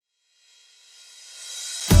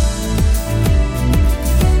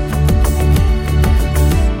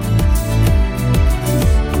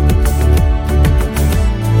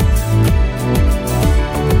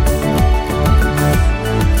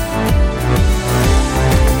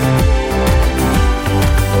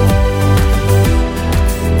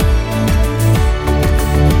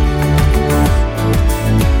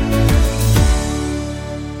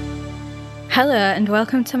Hello and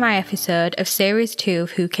welcome to my episode of Series 2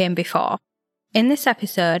 of Who Came Before. In this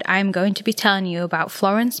episode, I am going to be telling you about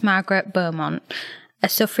Florence Margaret Beaumont, a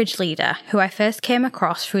suffrage leader who I first came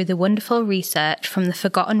across through the wonderful research from the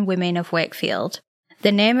Forgotten Women of Wakefield,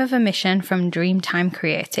 the name of a mission from Dreamtime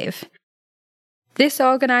Creative. This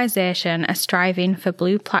organisation are striving for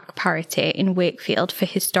blue plaque parity in Wakefield for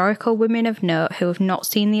historical women of note who have not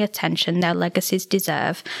seen the attention their legacies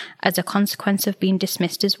deserve as a consequence of being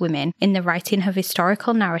dismissed as women in the writing of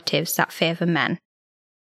historical narratives that favour men.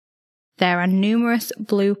 There are numerous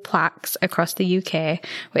blue plaques across the UK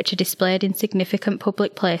which are displayed in significant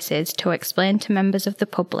public places to explain to members of the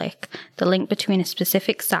public the link between a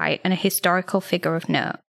specific site and a historical figure of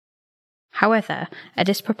note. However, a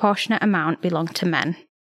disproportionate amount belong to men.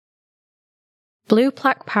 Blue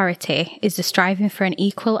plaque parity is the striving for an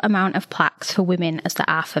equal amount of plaques for women as there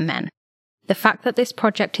are for men. The fact that this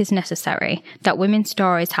project is necessary, that women's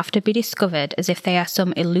stories have to be discovered as if they are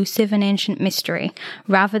some elusive and ancient mystery,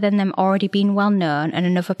 rather than them already being well known and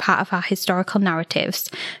another part of our historical narratives,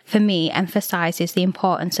 for me emphasises the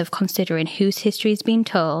importance of considering whose history is being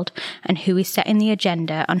told and who is setting the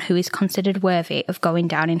agenda on who is considered worthy of going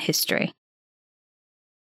down in history.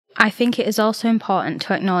 I think it is also important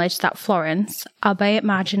to acknowledge that Florence, albeit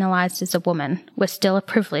marginalised as a woman, was still a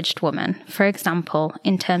privileged woman, for example,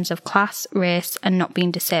 in terms of class, race, and not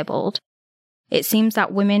being disabled. It seems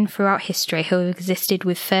that women throughout history who have existed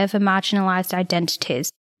with further marginalised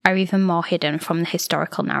identities are even more hidden from the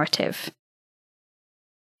historical narrative.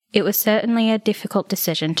 It was certainly a difficult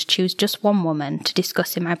decision to choose just one woman to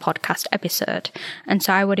discuss in my podcast episode, and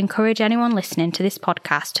so I would encourage anyone listening to this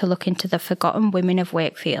podcast to look into the Forgotten Women of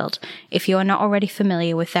Wakefield if you are not already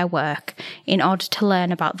familiar with their work, in order to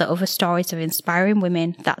learn about the other stories of inspiring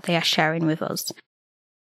women that they are sharing with us.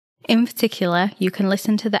 In particular, you can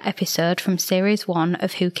listen to the episode from Series 1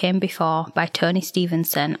 of Who Came Before by Tony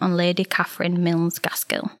Stevenson on Lady Catherine Milnes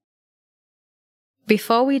Gaskill.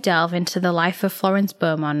 Before we delve into the life of Florence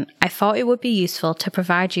Beaumont, I thought it would be useful to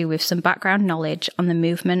provide you with some background knowledge on the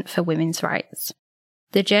movement for women's rights.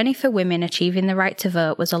 The journey for women achieving the right to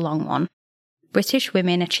vote was a long one. British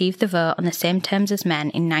women achieved the vote on the same terms as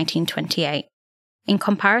men in 1928. In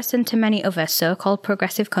comparison to many other so-called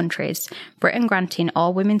progressive countries, Britain granting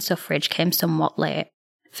all women suffrage came somewhat late.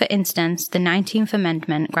 For instance, the 19th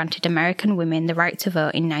Amendment granted American women the right to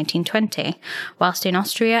vote in 1920, whilst in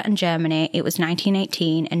Austria and Germany it was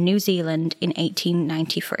 1918 and New Zealand in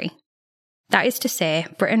 1893. That is to say,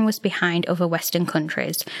 Britain was behind other Western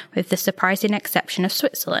countries, with the surprising exception of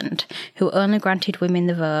Switzerland, who only granted women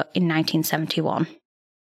the vote in 1971.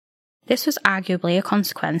 This was arguably a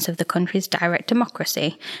consequence of the country's direct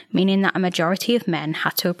democracy, meaning that a majority of men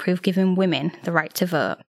had to approve giving women the right to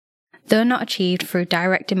vote. Though not achieved through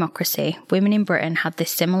direct democracy, women in Britain had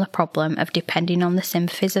this similar problem of depending on the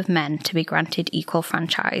sympathies of men to be granted equal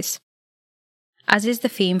franchise. As is the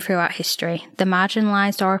theme throughout history, the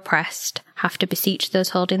marginalised or oppressed have to beseech those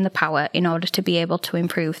holding the power in order to be able to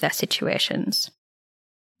improve their situations.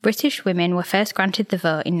 British women were first granted the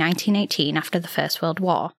vote in 1918 after the First World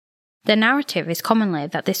War. The narrative is commonly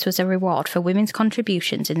that this was a reward for women's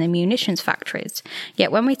contributions in the munitions factories,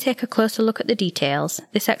 yet when we take a closer look at the details,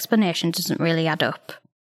 this explanation doesn't really add up.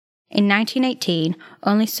 In 1918,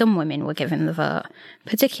 only some women were given the vote.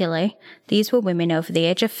 Particularly, these were women over the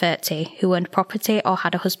age of 30 who owned property or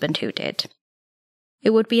had a husband who did.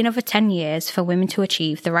 It would be another 10 years for women to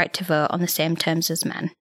achieve the right to vote on the same terms as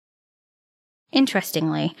men.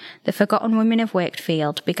 Interestingly, the Forgotten Women of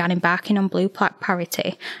Wakefield began embarking on blue plaque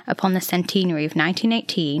parity upon the centenary of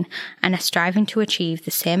 1918 and are striving to achieve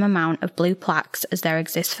the same amount of blue plaques as there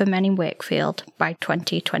exists for men in Wakefield by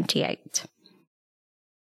 2028.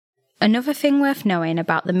 Another thing worth knowing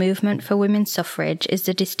about the movement for women's suffrage is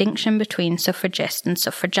the distinction between suffragist and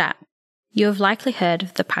suffragette. You have likely heard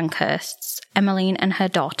of the Pankhursts, Emmeline and her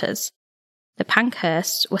daughters. The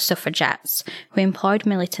Pankhursts were suffragettes who employed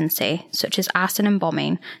militancy, such as arson and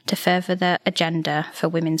bombing, to further their agenda for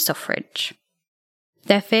women's suffrage.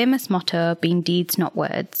 Their famous motto being deeds not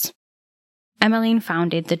words. Emmeline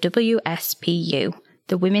founded the WSPU,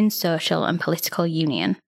 the Women's Social and Political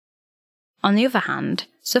Union. On the other hand,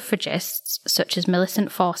 suffragists, such as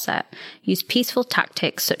Millicent Fawcett, used peaceful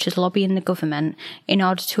tactics such as lobbying the government in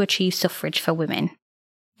order to achieve suffrage for women.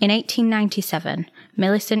 In 1897,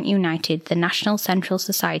 Millicent united the National Central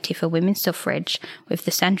Society for Women's Suffrage with the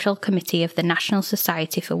Central Committee of the National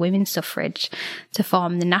Society for Women's Suffrage to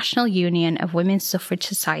form the National Union of Women's Suffrage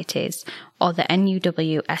Societies, or the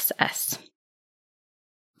NUWSS.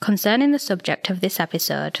 Concerning the subject of this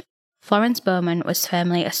episode, Florence Beaumont was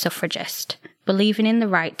firmly a suffragist, believing in the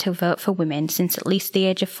right to vote for women since at least the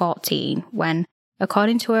age of 14 when,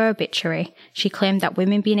 according to her obituary, she claimed that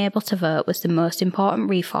women being able to vote was the most important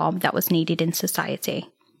reform that was needed in society.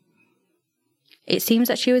 It seems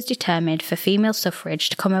that she was determined for female suffrage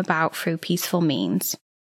to come about through peaceful means.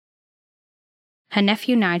 Her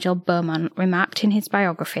nephew Nigel Beaumont remarked in his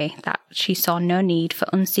biography that she saw no need for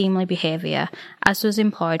unseemly behaviour as was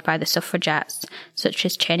employed by the suffragettes, such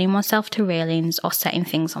as chaining oneself to railings or setting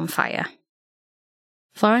things on fire.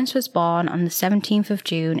 Florence was born on the 17th of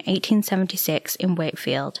June 1876 in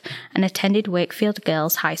Wakefield and attended Wakefield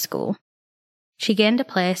Girls' High School. She gained a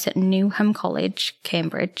place at Newnham College,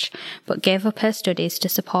 Cambridge, but gave up her studies to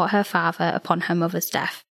support her father upon her mother's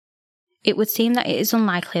death. It would seem that it is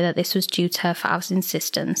unlikely that this was due to her father's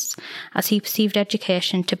insistence, as he perceived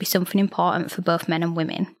education to be something important for both men and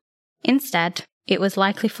women. Instead, it was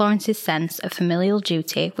likely Florence's sense of familial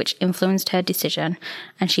duty which influenced her decision,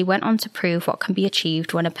 and she went on to prove what can be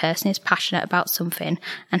achieved when a person is passionate about something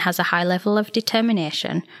and has a high level of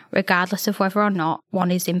determination, regardless of whether or not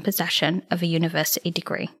one is in possession of a university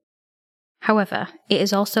degree. However, it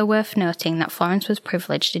is also worth noting that Florence was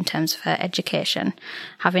privileged in terms of her education,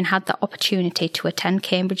 having had the opportunity to attend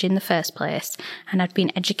Cambridge in the first place and had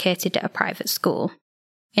been educated at a private school.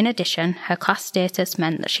 In addition, her class status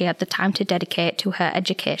meant that she had the time to dedicate to her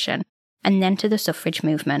education and then to the suffrage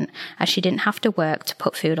movement, as she didn't have to work to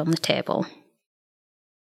put food on the table.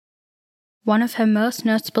 One of her most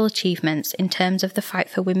notable achievements in terms of the fight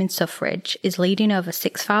for women's suffrage is leading over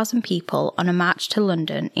 6,000 people on a march to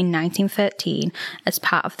London in 1913 as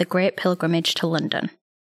part of the Great Pilgrimage to London.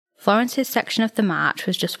 Florence's section of the march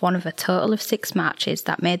was just one of a total of 6 marches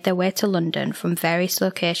that made their way to London from various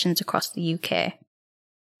locations across the UK.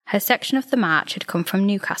 Her section of the march had come from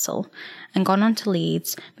Newcastle and gone on to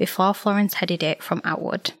Leeds before Florence headed it from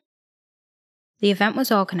Outwood. The event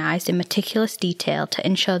was organised in meticulous detail to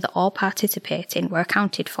ensure that all participating were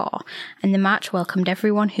accounted for, and the march welcomed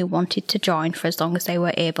everyone who wanted to join for as long as they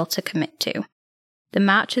were able to commit to. The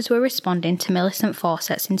marchers were responding to Millicent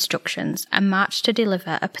Fawcett's instructions and marched to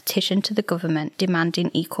deliver a petition to the government demanding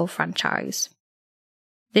equal franchise.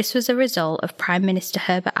 This was a result of Prime Minister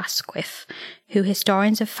Herbert Asquith, who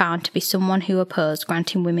historians have found to be someone who opposed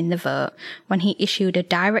granting women the vote, when he issued a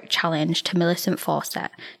direct challenge to Millicent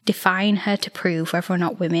Fawcett, defying her to prove whether or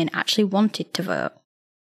not women actually wanted to vote.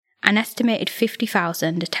 An estimated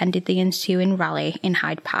 50,000 attended the ensuing rally in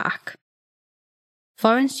Hyde Park.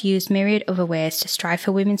 Florence used myriad other ways to strive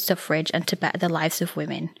for women's suffrage and to better the lives of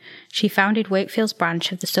women. She founded Wakefield's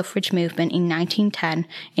branch of the suffrage movement in 1910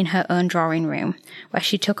 in her own drawing room, where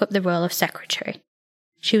she took up the role of secretary.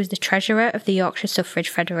 She was the treasurer of the Yorkshire Suffrage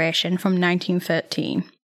Federation from 1913.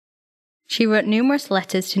 She wrote numerous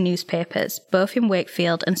letters to newspapers, both in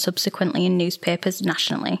Wakefield and subsequently in newspapers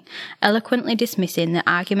nationally, eloquently dismissing the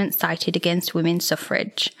arguments cited against women's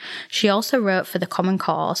suffrage. She also wrote for The Common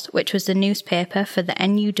Cause, which was the newspaper for the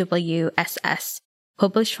NUWSS,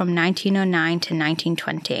 published from 1909 to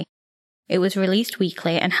 1920. It was released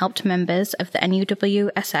weekly and helped members of the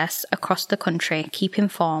NUWSS across the country keep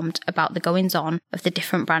informed about the goings-on of the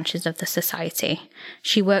different branches of the society.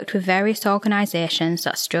 She worked with various organisations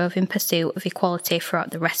that strove in pursuit of equality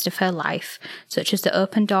throughout the rest of her life, such as the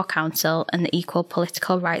Open Door Council and the Equal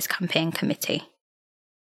Political Rights Campaign Committee.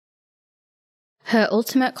 Her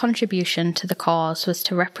ultimate contribution to the cause was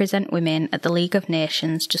to represent women at the League of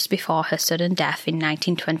Nations just before her sudden death in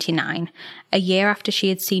 1929, a year after she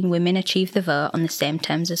had seen women achieve the vote on the same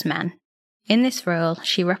terms as men. In this role,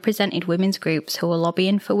 she represented women's groups who were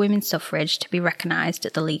lobbying for women's suffrage to be recognised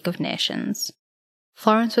at the League of Nations.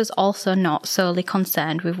 Florence was also not solely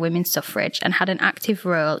concerned with women's suffrage and had an active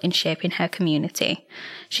role in shaping her community.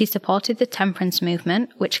 She supported the temperance movement,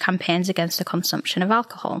 which campaigns against the consumption of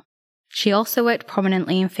alcohol. She also worked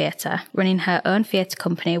prominently in theatre, running her own theatre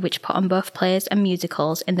company which put on both plays and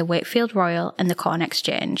musicals in the Wakefield Royal and the Corn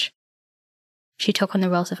Exchange. She took on the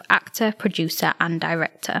roles of actor, producer and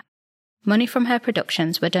director. Money from her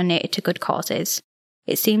productions were donated to good causes.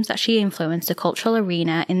 It seems that she influenced the cultural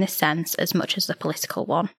arena in this sense as much as the political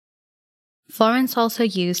one. Florence also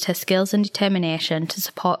used her skills and determination to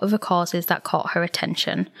support other causes that caught her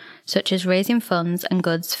attention, such as raising funds and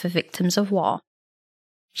goods for victims of war.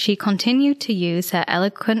 She continued to use her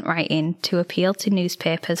eloquent writing to appeal to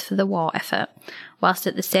newspapers for the war effort, whilst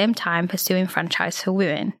at the same time pursuing franchise for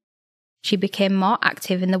women. She became more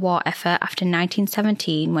active in the war effort after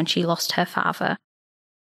 1917 when she lost her father.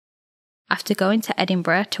 After going to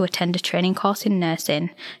Edinburgh to attend a training course in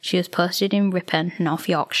nursing, she was posted in Ripon, North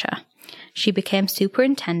Yorkshire. She became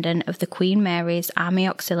superintendent of the Queen Mary's Army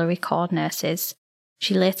Auxiliary Corps nurses.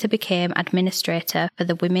 She later became administrator for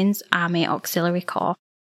the Women's Army Auxiliary Corps.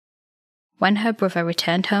 When her brother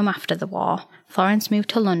returned home after the war, Florence moved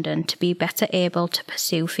to London to be better able to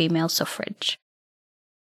pursue female suffrage.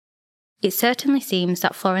 It certainly seems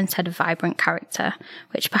that Florence had a vibrant character,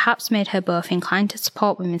 which perhaps made her both inclined to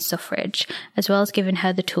support women's suffrage, as well as giving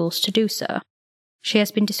her the tools to do so. She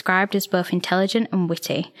has been described as both intelligent and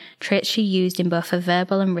witty, traits she used in both her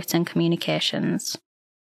verbal and written communications.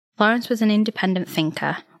 Florence was an independent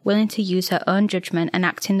thinker, willing to use her own judgment and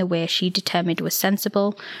act in the way she determined was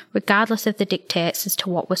sensible, regardless of the dictates as to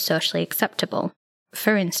what was socially acceptable.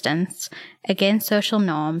 For instance, against social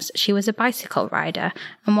norms, she was a bicycle rider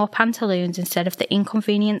and wore pantaloons instead of the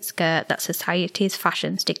inconvenient skirt that society's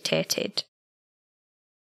fashions dictated.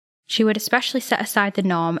 She would especially set aside the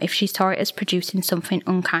norm if she saw it as producing something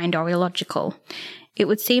unkind or illogical. It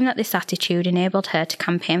would seem that this attitude enabled her to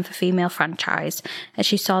campaign for female franchise, as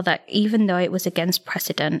she saw that even though it was against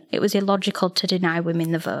precedent, it was illogical to deny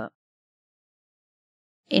women the vote.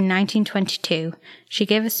 In 1922, she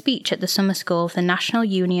gave a speech at the summer school of the National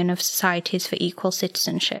Union of Societies for Equal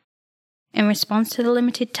Citizenship. In response to the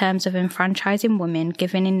limited terms of enfranchising women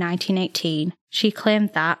given in 1918, she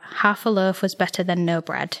claimed that half a loaf was better than no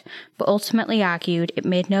bread, but ultimately argued it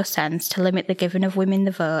made no sense to limit the giving of women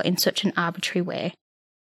the vote in such an arbitrary way.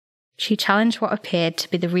 She challenged what appeared to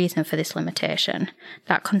be the reason for this limitation,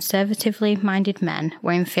 that conservatively minded men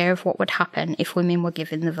were in fear of what would happen if women were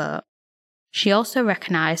given the vote. She also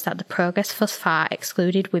recognised that the progress thus far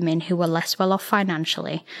excluded women who were less well off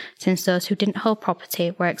financially, since those who didn't hold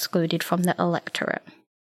property were excluded from the electorate.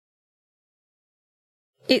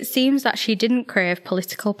 It seems that she didn't crave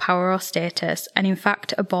political power or status, and in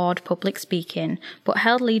fact abhorred public speaking, but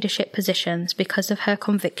held leadership positions because of her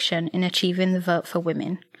conviction in achieving the vote for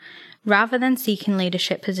women. Rather than seeking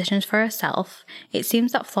leadership positions for herself, it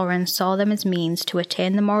seems that Florence saw them as means to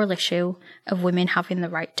attain the moral issue of women having the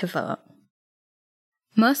right to vote.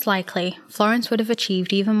 Most likely, Florence would have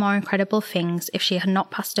achieved even more incredible things if she had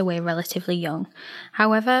not passed away relatively young.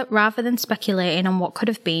 However, rather than speculating on what could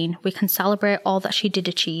have been, we can celebrate all that she did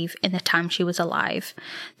achieve in the time she was alive.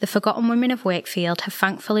 The Forgotten Women of Wakefield have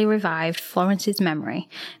thankfully revived Florence's memory,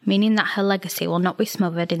 meaning that her legacy will not be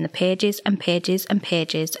smothered in the pages and pages and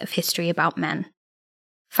pages of history about men.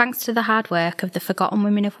 Thanks to the hard work of the Forgotten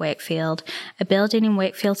Women of Wakefield, a building in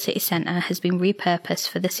Wakefield City Centre has been repurposed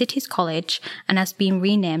for the city's college and has been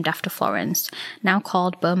renamed after Florence, now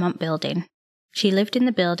called Beaumont Building. She lived in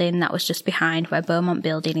the building that was just behind where Beaumont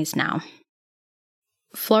Building is now.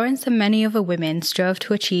 Florence and many other women strove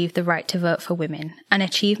to achieve the right to vote for women, an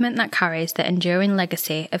achievement that carries the enduring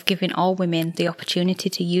legacy of giving all women the opportunity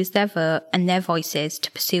to use their vote and their voices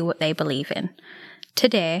to pursue what they believe in.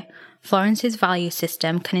 Today, Florence's value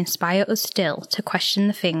system can inspire us still to question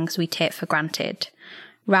the things we take for granted.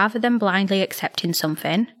 Rather than blindly accepting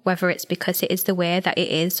something, whether it's because it is the way that it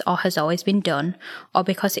is or has always been done, or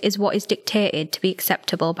because it is what is dictated to be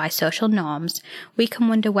acceptable by social norms, we can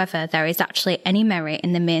wonder whether there is actually any merit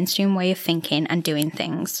in the mainstream way of thinking and doing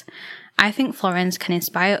things. I think Florence can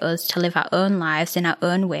inspire us to live our own lives in our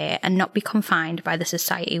own way and not be confined by the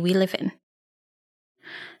society we live in.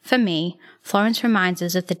 For me, Florence reminds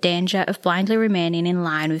us of the danger of blindly remaining in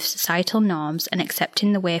line with societal norms and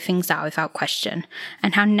accepting the way things are without question,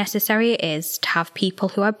 and how necessary it is to have people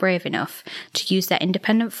who are brave enough to use their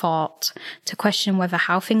independent thought to question whether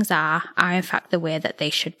how things are in fact the way that they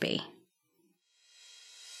should be.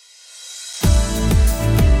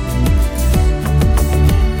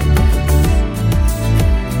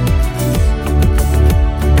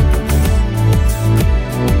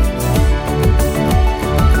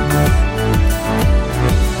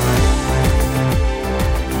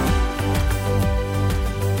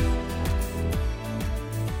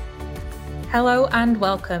 Hello and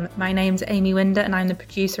welcome. My name's Amy Winder and I'm the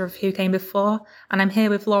producer of Who Came Before, and I'm here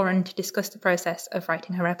with Lauren to discuss the process of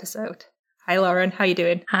writing her episode. Hi Lauren, how are you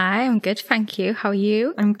doing? Hi, I'm good, thank you. How are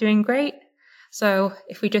you? I'm doing great. So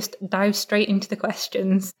if we just dive straight into the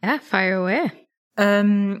questions. Yeah, fire away.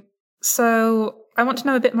 So I want to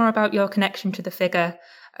know a bit more about your connection to the figure.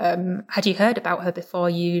 Had you heard about her before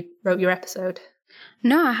you wrote your episode?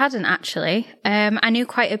 No, I hadn't actually. I knew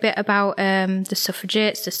quite a bit about the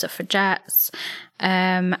suffragettes, the suffragettes,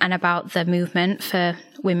 and about the movement for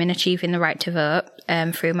women achieving the right to vote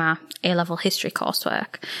through my A-level history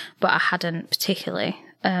coursework, but I hadn't particularly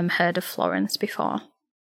heard of Florence before.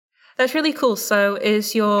 That's really cool. So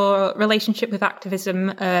is your relationship with activism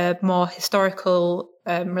a more historical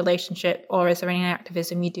relationship, or is there any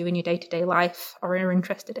activism you do in your day-to-day life or are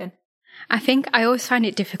interested in? I think I always find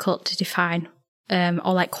it difficult to define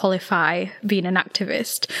or like qualify being an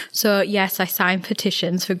activist. So yes, I sign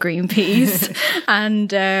petitions for Greenpeace.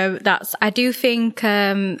 And I do think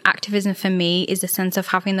activism for me is a sense of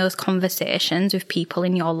having those conversations with people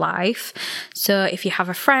in your life. So if you have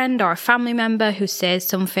a friend or a family member who says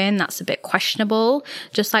something that's a bit questionable,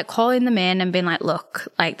 just like calling them in and being like,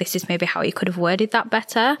 look, like this is maybe how you could have worded that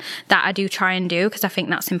better. That I do try and do, because I think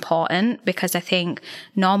that's important, because I think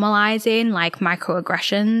normalizing like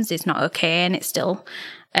microaggressions is not okay, and it's still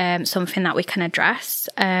something that we can address.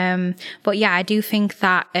 But yeah, I do think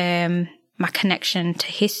that my connection to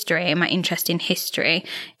history, my interest in history,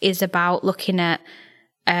 is about looking at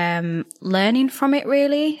learning from it,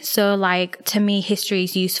 really. So like, to me, history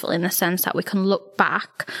is useful in the sense that we can look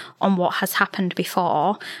back on what has happened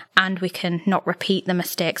before, and we can not repeat the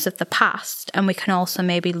mistakes of the past. And we can also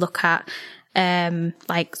maybe look at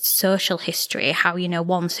like social history, how, you know,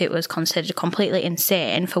 once it was considered completely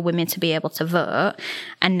insane for women to be able to vote,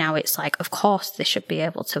 and now it's like, of course they should be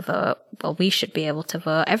able to vote. Well, we should be able to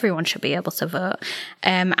vote. Everyone should be able to vote.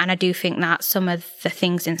 And I do think that some of the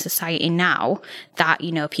things in society now that,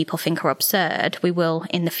 you know, people think are absurd, we will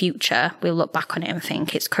in the future, we'll look back on it and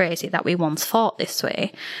think it's crazy that we once thought this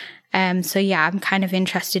way. So yeah, I'm kind of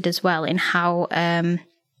interested as well in how,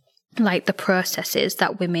 like the processes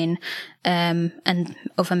that women and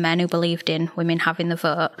other men who believed in women having the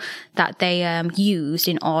vote, that they used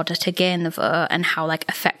in order to gain the vote, and how like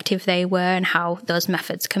effective they were, and how those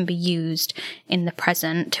methods can be used in the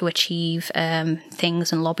present to achieve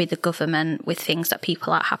things and lobby the government with things that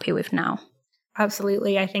people aren't happy with now.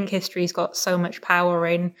 Absolutely. I think history's got so much power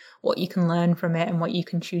in what you can learn from it and what you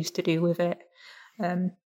can choose to do with it.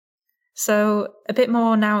 So a bit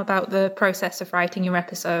more now about the process of writing your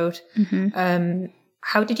episode. Mm-hmm.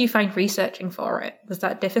 How did you find researching for it? Was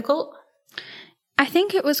that difficult? I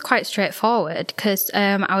think it was quite straightforward, because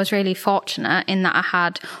I was really fortunate in that I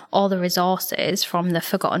had all the resources from the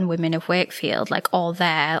Forgotten Women of Wakefield, like all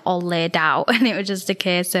there, all laid out. And it was just a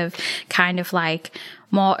case of kind of like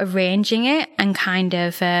more arranging it and kind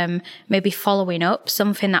of maybe following up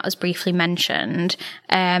something that was briefly mentioned,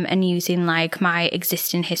 and using like my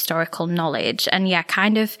existing historical knowledge, and yeah,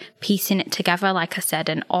 kind of piecing it together, like I said,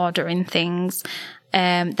 and ordering things.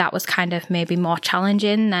 That was kind of maybe more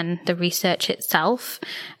challenging than the research itself,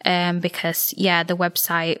 because yeah, the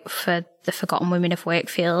website for the Forgotten Women of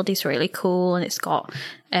Wakefield is really cool, and it's got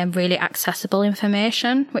really accessible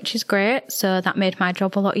information, which is great. So that made my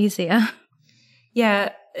job a lot easier.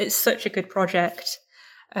 Yeah, it's such a good project.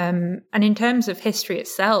 And in terms of history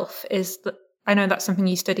itself, I know that's something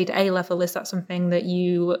you studied at A-level. Is that something that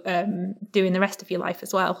you do in the rest of your life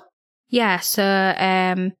as well? Yeah, so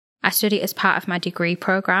I studied it as part of my degree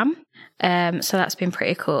program. So that's been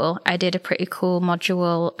pretty cool. I did a pretty cool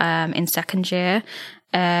module in second year.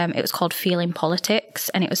 It was called Feeling Politics,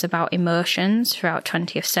 and it was about emotions throughout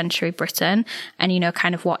 20th century Britain, and, you know,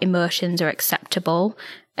 kind of what emotions are acceptable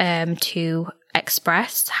to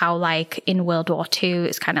express, how like in World War II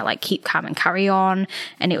it's kind of like keep calm and carry on,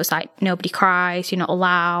 and it was like nobody cries, you're not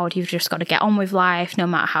allowed, you've just got to get on with life no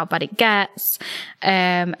matter how bad it gets.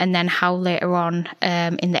 And then how later on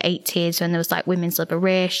in the 80s, when there was like women's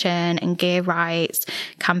liberation and gay rights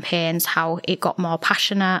campaigns, how it got more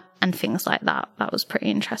passionate and things like that. That was pretty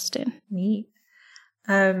interesting. Neat.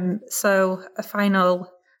 So a final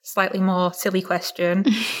slightly more silly question.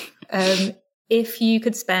 If you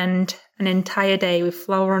could spend an entire day with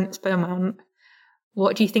Florence Beaumont,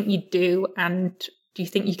 what do you think you'd do, and do you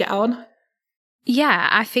think you'd get on? Yeah,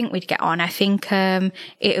 I think we'd get on. I think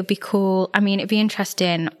it would be cool. I mean, it'd be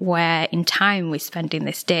interesting where in time we're spending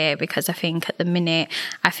this day, because I think at the minute,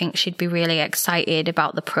 I think she'd be really excited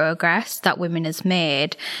about the progress that women has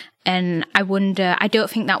made. And I wonder, I don't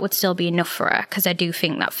think that would still be enough for her, because I do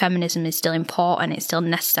think that feminism is still important, it's still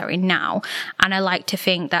necessary now. And I like to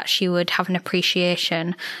think that she would have an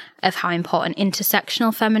appreciation of how important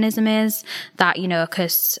intersectional feminism is, that, you know,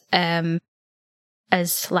 because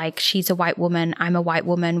as like she's a white woman, I'm a white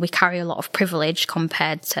woman, we carry a lot of privilege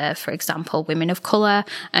compared to, for example, women of colour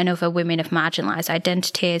and other women of marginalised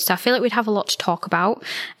identities. So I feel like we'd have a lot to talk about.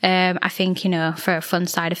 I think, you know, for a fun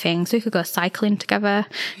side of things, we could go cycling together.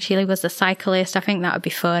 Sheila was a cyclist. I think that would be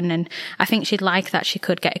fun. And I think she'd like that she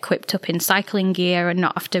could get equipped up in cycling gear and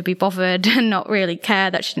not have to be bothered and not really care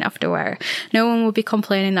that she didn't have to wear it. No one would be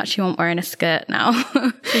complaining that she wasn't wearing a skirt now.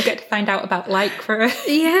 So you get to find out about lycra.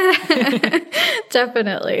 Yeah.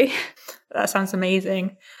 Definitely. That sounds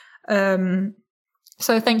amazing. So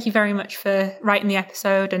thank you very much for writing the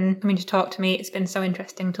episode and coming to talk to me. It's been so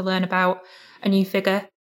interesting to learn about a new figure.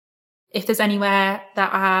 If there's anywhere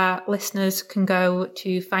that our listeners can go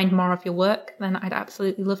to find more of your work, then I'd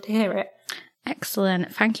absolutely love to hear it.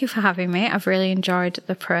 Excellent. Thank you for having me. I've really enjoyed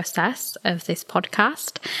the process of this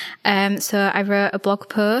podcast. So I wrote a blog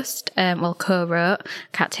post, co-wrote,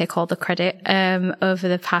 can't take all the credit, over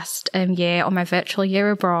the past year on my virtual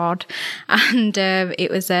year abroad. And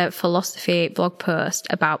it was a philosophy blog post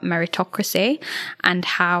about meritocracy and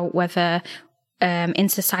how whether in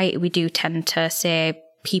society we do tend to say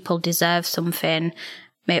people deserve something,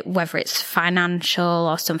 whether it's financial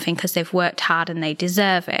or something because they've worked hard and they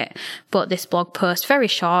deserve it. But this blog post, very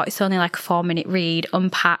short, it's only like a 4-minute read,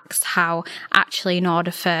 unpacks how actually in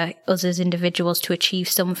order for us as individuals to achieve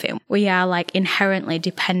something, we are like inherently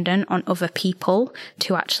dependent on other people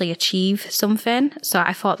to actually achieve something. So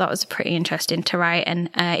I thought that was pretty interesting to write, and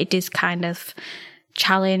it does kind of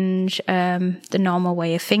challenge the normal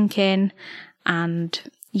way of thinking. And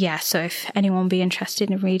yeah, so if anyone be interested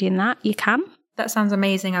in reading that, you can. That sounds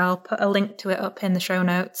amazing. I'll put a link to it up in the show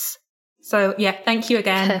notes. So yeah, thank you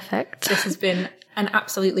again. Perfect. This has been an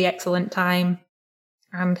absolutely excellent time.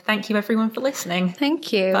 And thank you everyone for listening.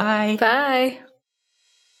 Thank you. Bye. Bye.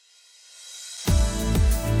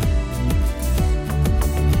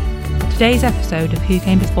 Today's episode of Who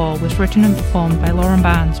Came Before was written and performed by Lauren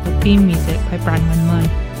Barnes with theme music by Brangwyn Lunn.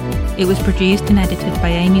 It was produced and edited by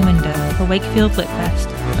Amy Winder for Wakefield Lit Fest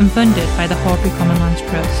and funded by the Horbury Common Lands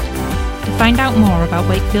Trust. To find out more about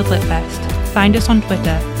Wakefield Lit Fest, find us on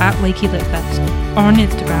Twitter @WakeyLitFest or on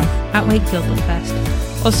Instagram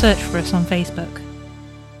 @WakefieldLitFest, or search for us on Facebook.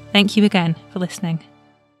 Thank you again for listening.